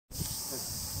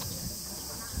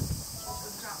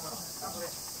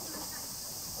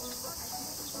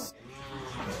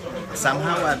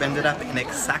somehow I've ended up in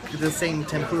exactly the same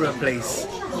tempura place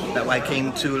that I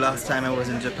came to last time I was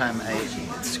in Japan.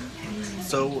 It's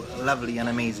so lovely and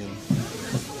amazing.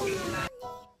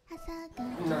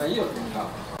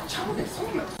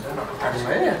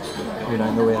 You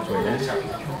don't know where to go.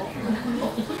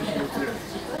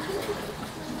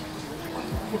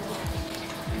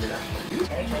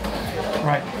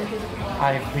 Right,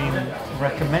 I've been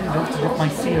recommended to put my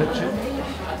sea urchin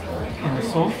in the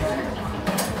sauce.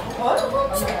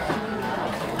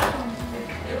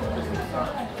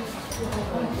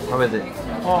 How is it?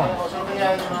 Oh,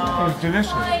 it was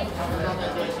delicious.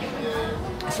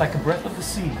 It's like a breath of the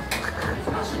sea.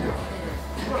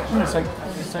 It's like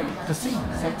the sea.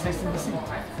 It's like tasting the sea.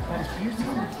 That is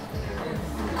beautiful.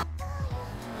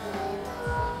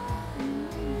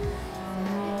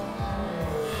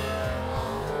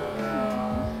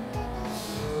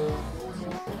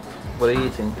 What are you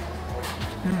eating?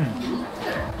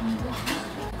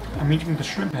 I'm eating the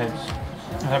shrimp heads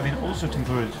that have been also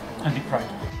tempured and deep fried.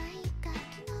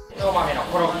 豆の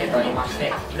コロッケと言いまし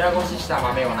て、裏ごしした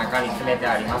豆を中に詰めて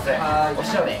あります。お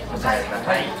塩でお召し上がりくだ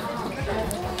さい。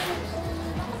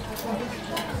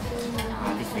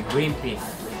This is green peas.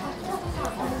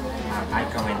 I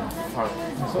recommend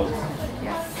salt.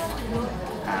 Yes.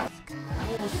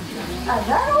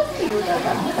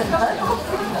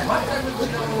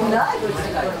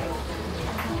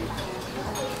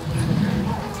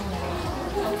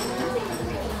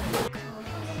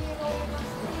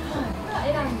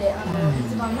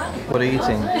 What are you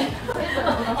eating?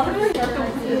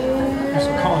 It's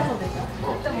called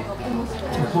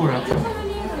tempura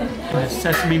with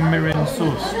sesame mirin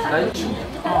sauce.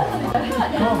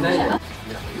 Oh my god.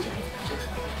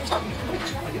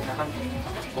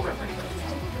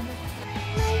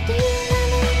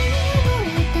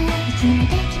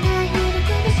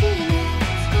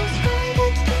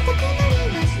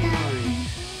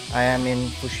 I am in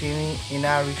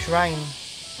FUSHIMI-INARI Shrine,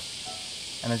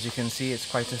 and as you can see, it's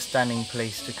quite a stunning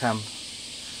place to come.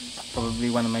 Probably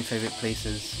one of my favorite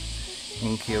places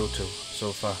in Kyoto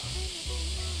so far.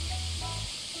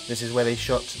 This is where they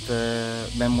shot the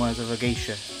Memoirs of a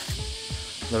Geisha,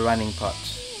 the running part.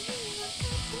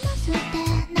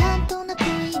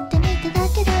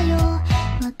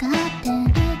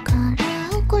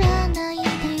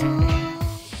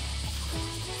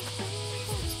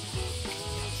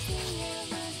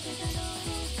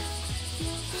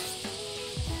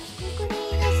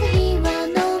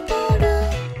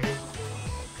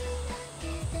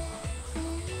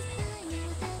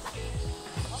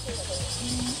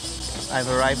 I've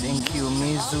arrived in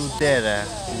KIYOMIZO-DERA,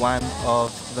 one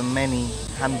of the many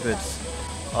hundreds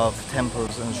of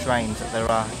temples and shrines that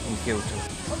there are in Kyoto.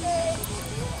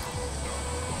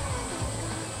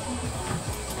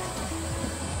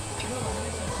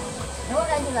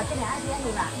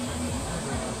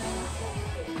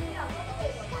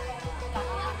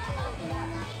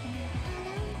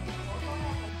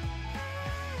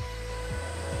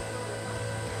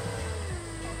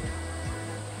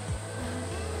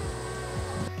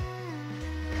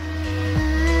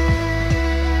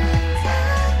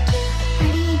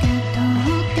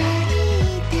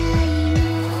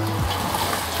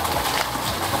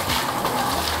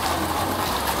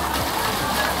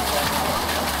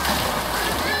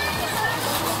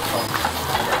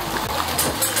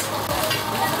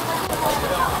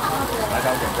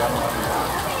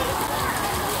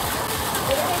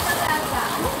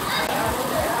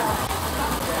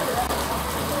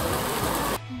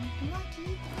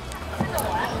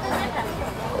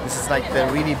 This is like the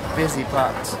really busy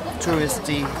part,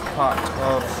 touristy part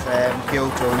of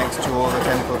Kyoto, next to all the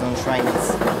temples and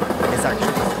shrines. It's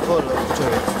actually full of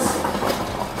tourists.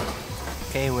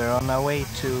 Okay, we're on our way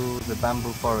to the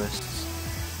bamboo forests.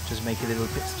 Just make a little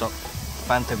pit stop.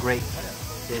 Fanta grape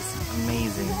is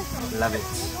amazing. Love it.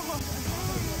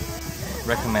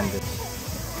 Recommended.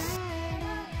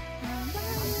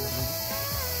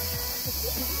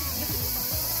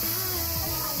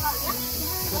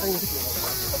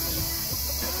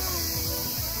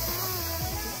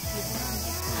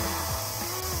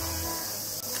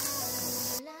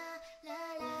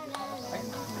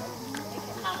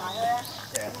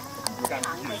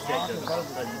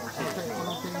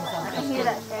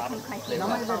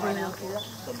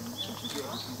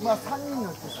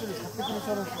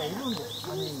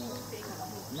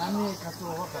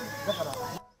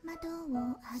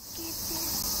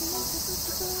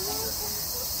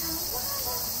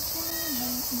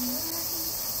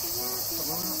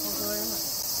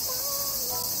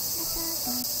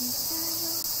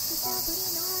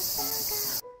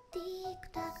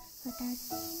 Tick-tock. As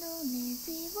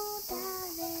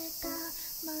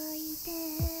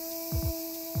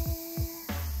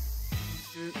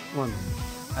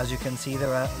you can see,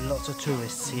 there are lots of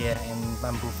tourists here in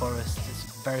Bamboo Forest.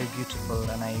 It's very beautiful,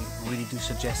 and I really do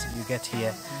suggest that you get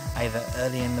here either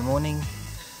early in the morning,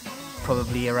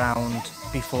 probably around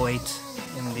before 8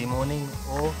 in the morning,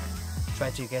 or try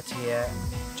to get here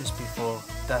just before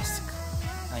dusk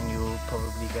and you'll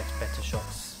probably get better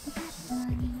shots.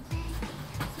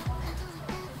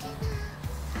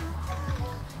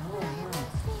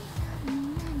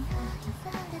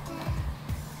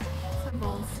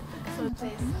 So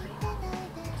please.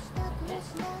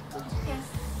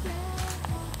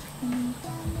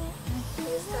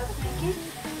 Is that sticky?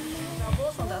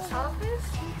 Bubbles on the surface?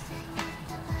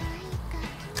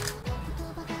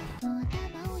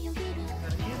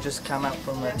 Just come out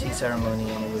from a tea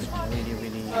ceremony and it was really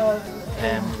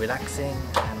relaxing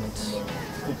and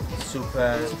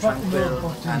super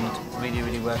tranquil and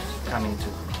really worth coming to.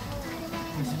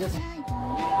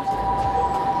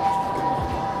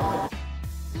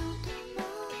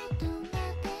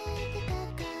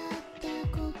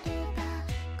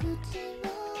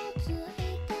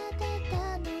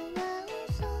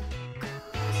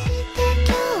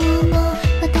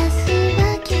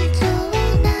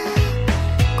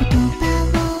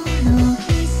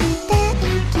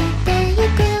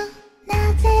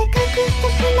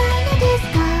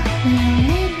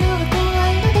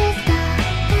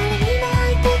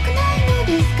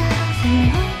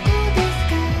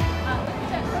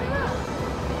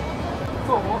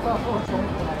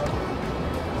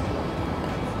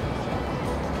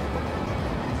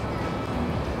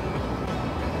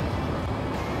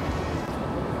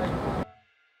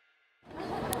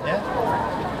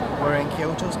 We're in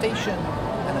Kyoto Station,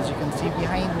 and as you can see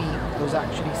behind me, those are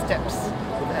actually steps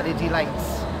with LED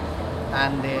lights,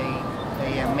 and they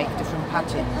make different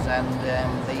patterns, and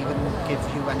they even give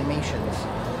you animations.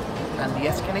 And the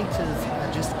escalators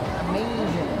are just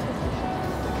amazing.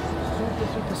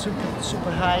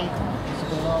 Super high,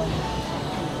 super long,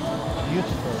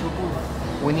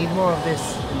 beautiful. We need more of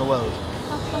this in the world.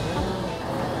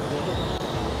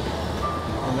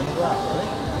 I'm gonna go out,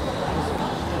 right?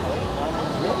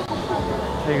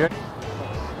 There you go.